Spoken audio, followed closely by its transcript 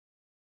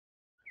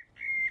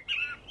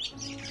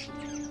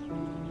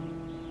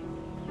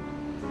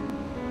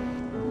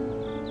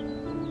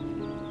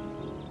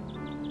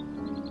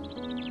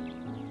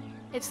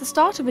It's the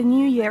start of a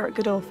new year at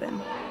Godolphin.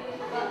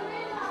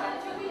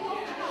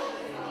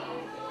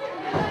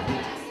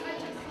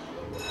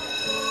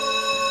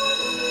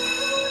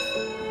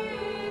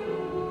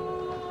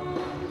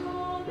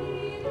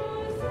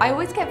 I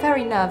always get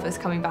very nervous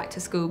coming back to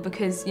school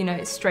because, you know,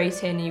 it's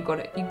straight in, you've got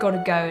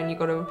to go and you've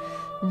got to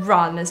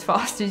run as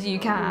fast as you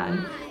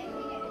can.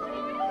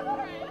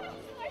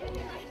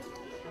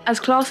 As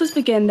classes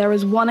begin, there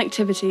is one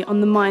activity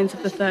on the minds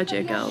of the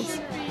third-year girls.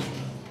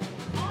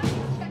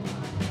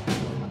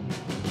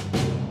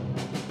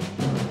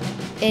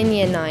 In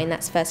year 9,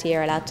 that's the first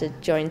year allowed to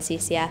join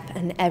CCF,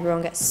 and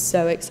everyone gets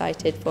so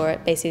excited for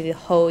it. Basically the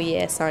whole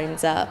year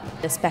signs up,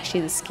 especially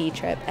the ski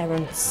trip.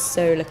 Everyone's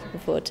so looking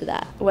forward to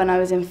that. When I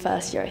was in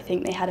first year, I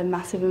think they had a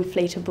massive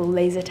inflatable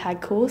laser tag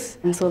course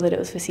and saw that it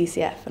was for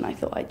CCF, and I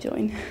thought I'd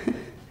join.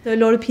 So a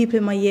lot of people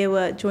in my year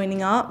were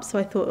joining up, so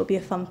I thought it would be a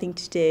fun thing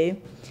to do,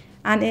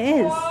 and it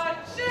is.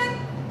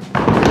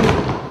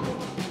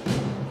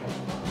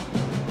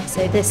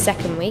 So this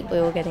second week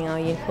we're all getting our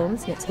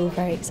uniforms and it's all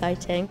very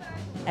exciting.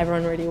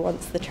 Everyone really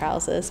wants the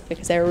trousers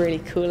because they're really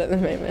cool at the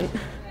moment.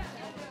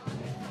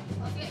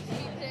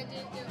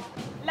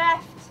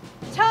 Left,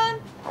 turn,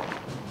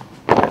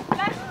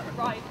 left,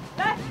 right,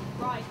 left,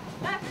 right,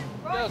 left,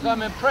 right. Girls,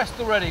 I'm impressed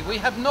already. We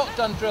have not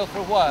done drill for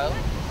a while,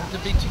 and to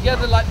be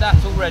together like that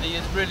already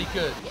is really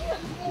good.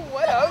 Oh,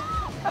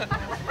 hello.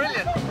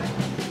 Brilliant.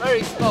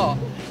 Very smart.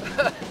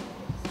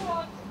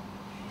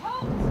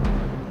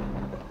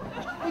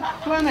 Which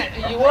planet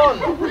are you on,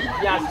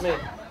 Yasmin?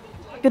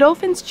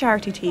 Godolphin's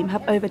charity team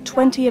have over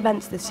 20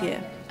 events this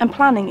year, and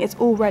planning is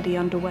already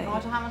underway. How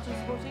much is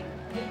supporting?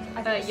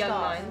 Young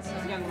Minds.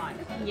 Young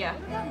Minds. Yeah.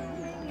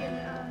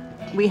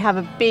 We have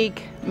a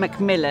big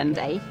Macmillan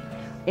Day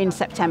in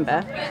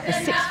September. The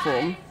sixth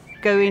form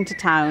go into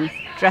town,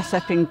 dress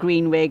up in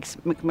green wigs,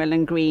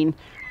 Macmillan green,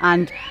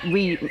 and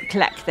we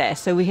collect there.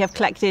 So we have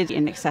collected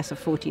in excess of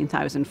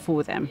 14,000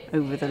 for them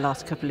over the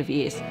last couple of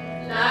years.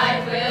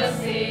 Night we'll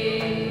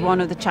see. One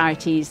of the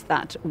charities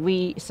that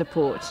we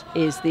support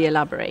is the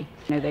Elaborate.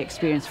 You know, they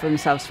experience for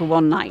themselves for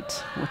one night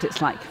what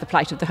it's like, the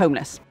plight of the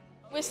homeless.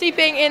 We're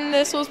sleeping in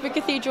the Salisbury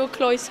Cathedral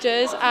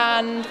cloisters,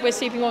 and we're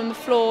sleeping on the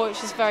floor,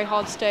 which is very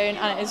hard stone,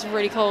 and it is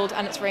really cold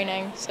and it's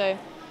raining, so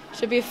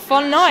should be a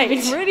fun night.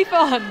 It's really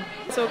fun.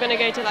 So we're going to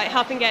go to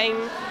helping getting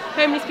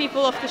homeless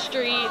people off the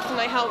streets and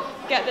help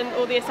get them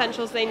all the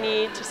essentials they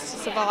need just to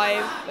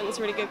survive, and it's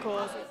a really good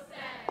cause.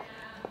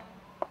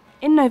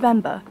 In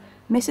November,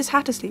 Mrs.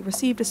 Hattersley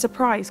received a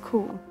surprise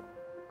call.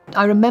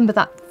 I remember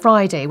that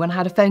Friday when I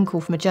had a phone call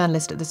from a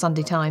journalist at the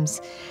Sunday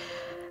Times,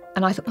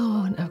 and I thought,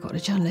 oh, I've got a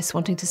journalist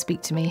wanting to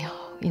speak to me.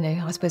 You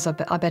know, I suppose I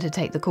better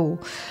take the call.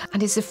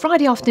 And it's a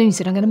Friday afternoon. He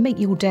said, I'm going to make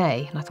your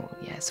day. And I thought,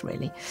 yes,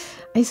 really.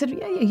 And he said,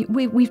 yeah,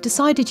 we've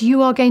decided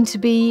you are going to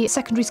be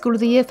Secondary School of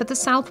the Year for the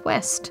South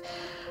West.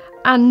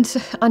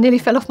 And I nearly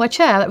fell off my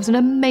chair. That was an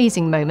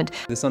amazing moment.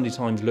 The Sunday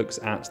Times looks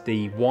at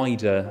the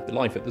wider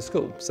life at the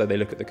school. So they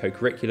look at the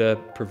co-curricular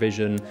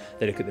provision,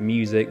 they look at the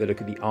music, they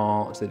look at the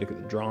art, they look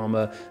at the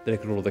drama, they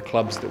look at all the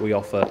clubs that we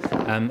offer,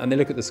 and they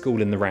look at the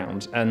school in the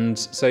round. And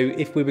so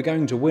if we were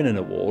going to win an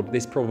award,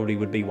 this probably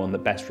would be one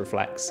that best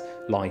reflects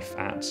life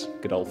at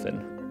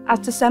Godolphin. As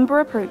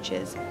December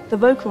approaches, the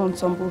vocal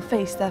ensemble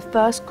face their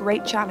first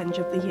great challenge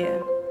of the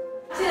year.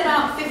 In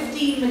about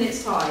 15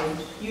 minutes' time,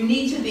 you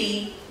need to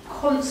be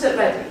concert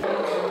ready.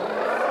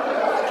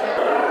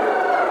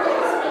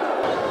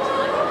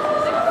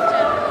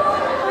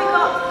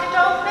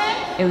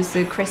 It was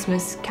the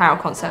Christmas Carol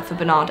concert for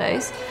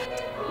Bernardo's.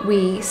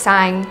 We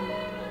sang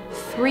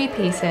 3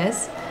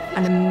 pieces,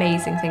 an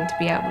amazing thing to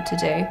be able to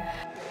do.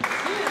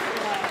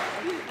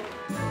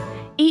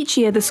 Each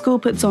year, the school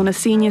puts on a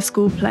senior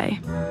school play.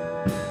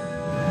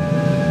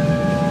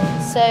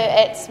 So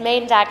it's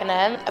main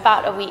Dagenham,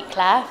 about a week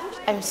left.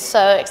 I'm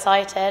so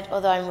excited,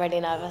 although I'm really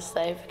nervous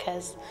though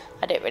because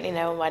I don't really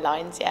know all my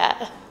lines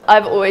yet.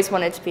 I've always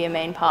wanted to be a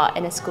main part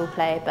in a school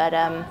play, but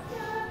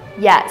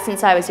yeah,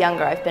 since I was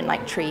younger I've been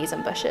like trees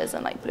and bushes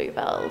and like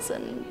bluebells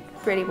and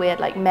really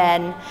weird like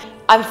men.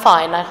 I'm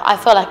fine. I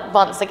feel like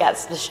once it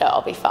gets to the show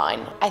I'll be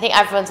fine. I think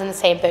everyone's in the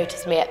same boat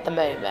as me at the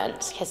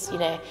moment because, you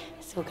know,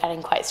 it's all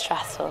getting quite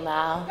stressful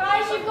now.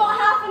 Guys, you've got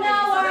half an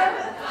hour.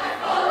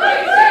 5, 4, 3,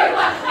 2,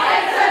 1,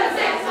 8, 7,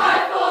 6,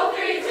 5, 4,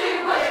 3,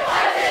 2, 1,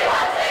 5, 2,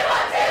 1, 2,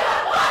 1, 2,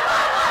 1,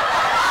 1.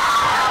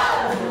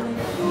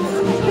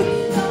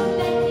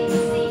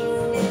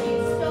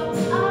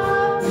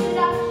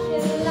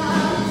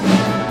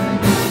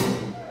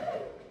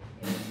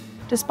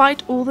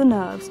 Despite all the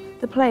nerves,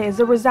 the play is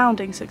a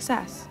resounding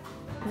success.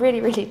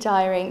 Really, really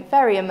tiring,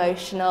 very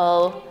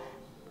emotional,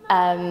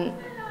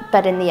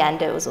 but in the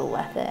end it was all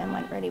worth it and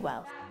went really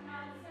well.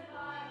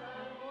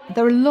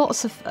 There are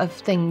lots of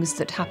things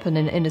that happen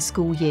in a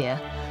school year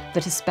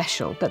that are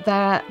special, but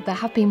there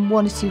have been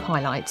 1 or 2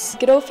 highlights.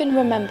 Godolphin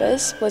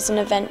Remembers was an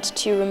event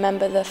to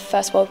remember the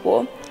First World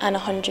War and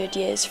 100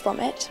 years from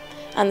it,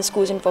 and the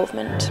school's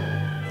involvement.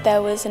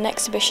 There was an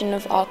exhibition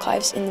of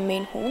archives in the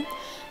main hall,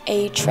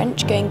 a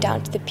trench going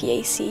down to the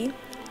PAC.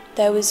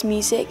 There was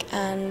music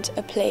and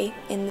a play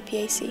in the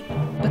PAC.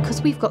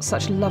 Because we've got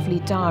such lovely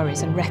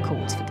diaries and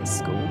records for this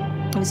school,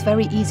 it was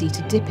very easy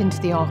to dip into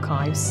the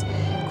archives,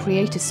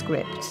 create a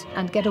script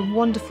and get a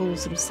wonderful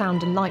sort of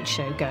sound and light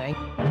show going.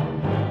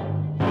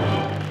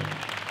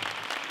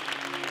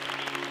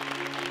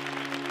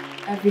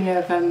 Every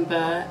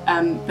November,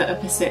 the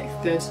Upper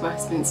Sixth go to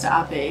Westminster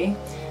Abbey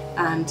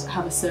and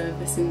have a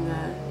service in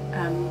the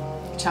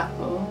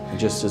chapel.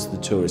 Just as the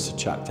tourists are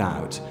chucked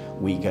out,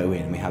 we go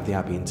in and we have the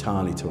Abbey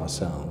entirely to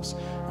ourselves.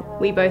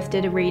 We both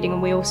did a reading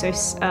and we also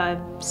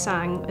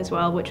sang as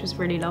well, which was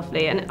really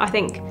lovely. And I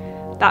think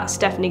that's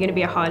definitely going to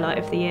be a highlight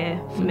of the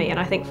year for me, and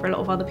I think for a lot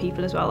of other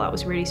people as well, that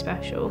was really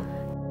special.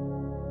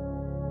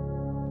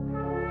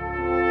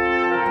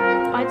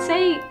 I'd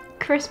say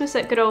Christmas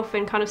at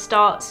Godolphin kind of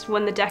starts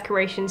when the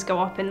decorations go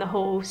up in the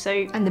hall.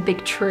 And the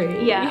big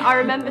tree. Yeah, I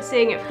remember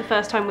seeing it for the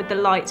first time with the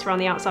lights around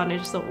the outside and I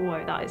just thought,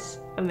 whoa, that is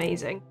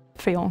amazing.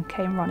 Fionn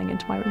came running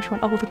into my room. She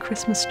went, oh, the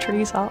Christmas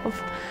tree's up.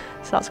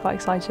 So that's quite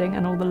exciting,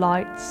 and all the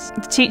lights.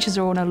 The teachers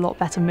are all in a lot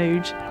better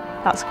mood.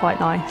 That's quite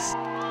nice.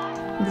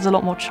 There's a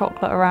lot more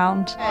chocolate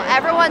around.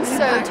 Everyone's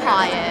so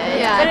tired.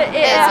 Yeah, but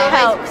it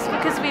helps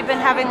because we've been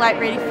having like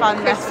really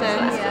fun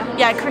lessons.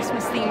 Yeah,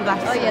 Christmas themed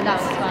lessons. Oh yeah,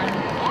 that was fun.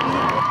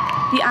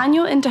 The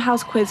annual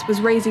inter-house quiz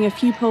was raising a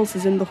few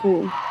pulses in the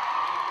hall.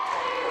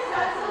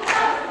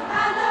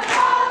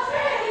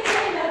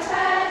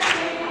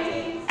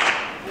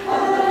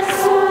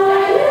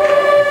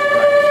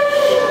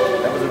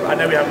 I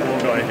know we haven't all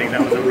got anything,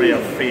 that was a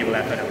real feeble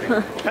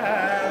effort.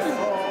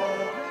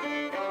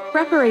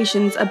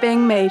 Preparations are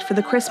being made for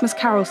the Christmas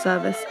carol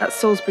service at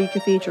Salisbury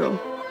Cathedral.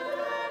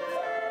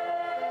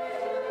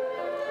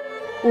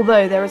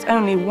 Although there is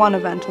only one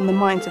event on the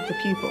minds of the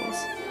pupils.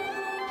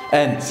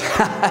 Ents.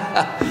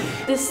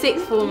 The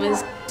sixth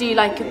formers do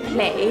like a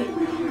play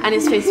and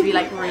it's supposed to be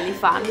like really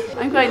fun.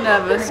 I'm quite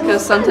nervous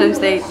because sometimes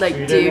they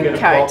do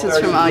characters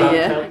from our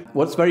year.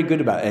 What's very good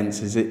about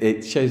Ents is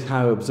it shows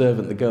how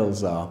observant the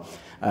girls are,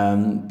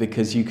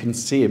 because you can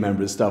see a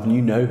member of staff and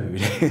you know who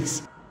it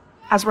is.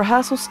 As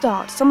rehearsals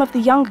start, some of the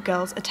younger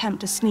girls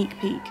attempt a sneak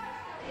peek.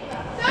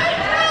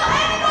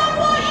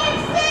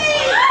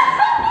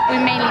 We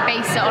mainly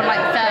base it on like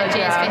third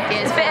years, fifth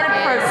years. It's a bit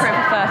inappropriate for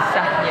first,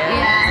 second year.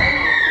 Yeah.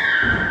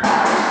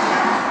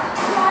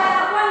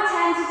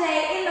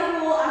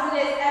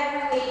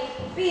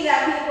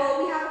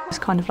 It's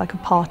kind of like a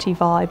party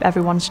vibe.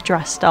 Everyone's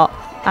dressed up,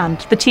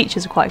 and the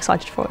teachers are quite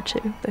excited for it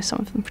too, though some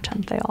of them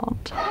pretend they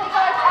aren't.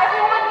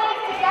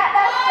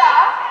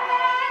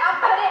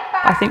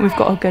 I think we've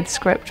got a good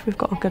script, we've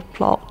got a good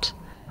plot.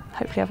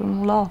 Hopefully everyone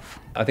will laugh.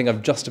 I think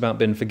I've just about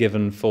been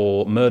forgiven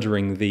for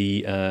murdering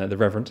the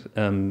Reverend,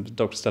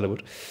 Dr. Stella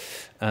Wood,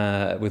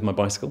 with my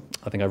bicycle.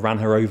 I think I ran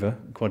her over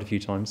quite a few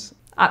times.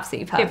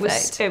 Absolutely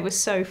perfect. It was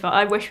so fun.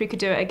 I wish we could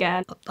do it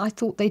again. I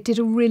thought they did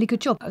a really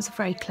good job. That was a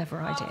very clever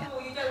idea.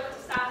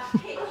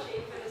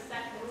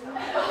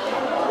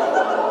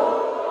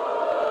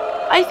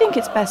 I think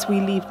it's best we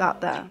leave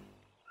that there.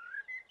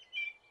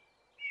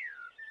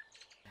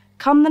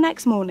 Come the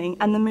next morning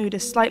and the mood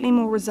is slightly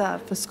more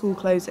reserved for school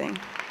closing.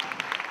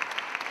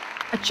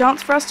 A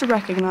chance for us to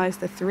recognise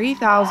the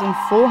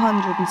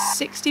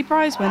 3,460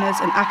 prize winners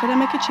in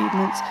academic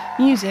achievements,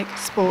 music,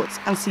 sports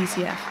and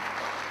CCF,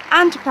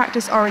 and to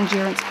practice our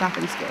endurance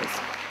clapping skills.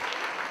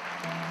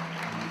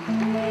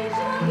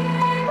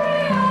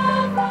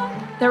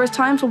 There is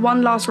time for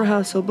one last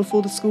rehearsal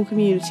before the school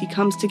community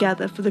comes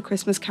together for the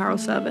Christmas carol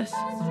service.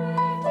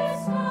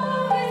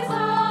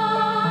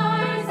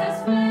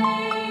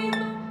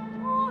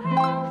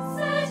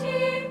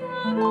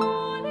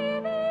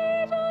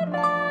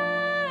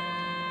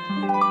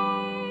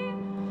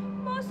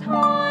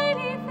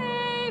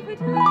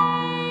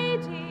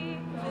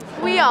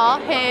 We are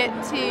here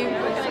to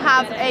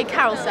have a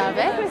carol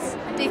service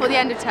for the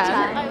end of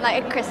term,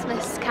 like a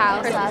Christmas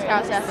carol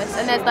service.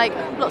 and there's like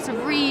lots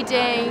of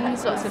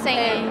readings, lots of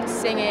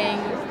singing,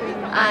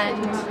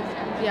 and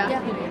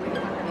yeah.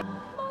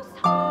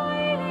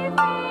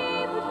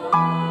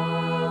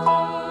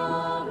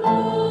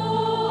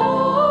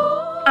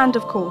 And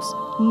of course,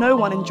 no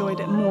one enjoyed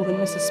it more than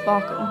Mrs.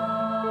 Sparkle.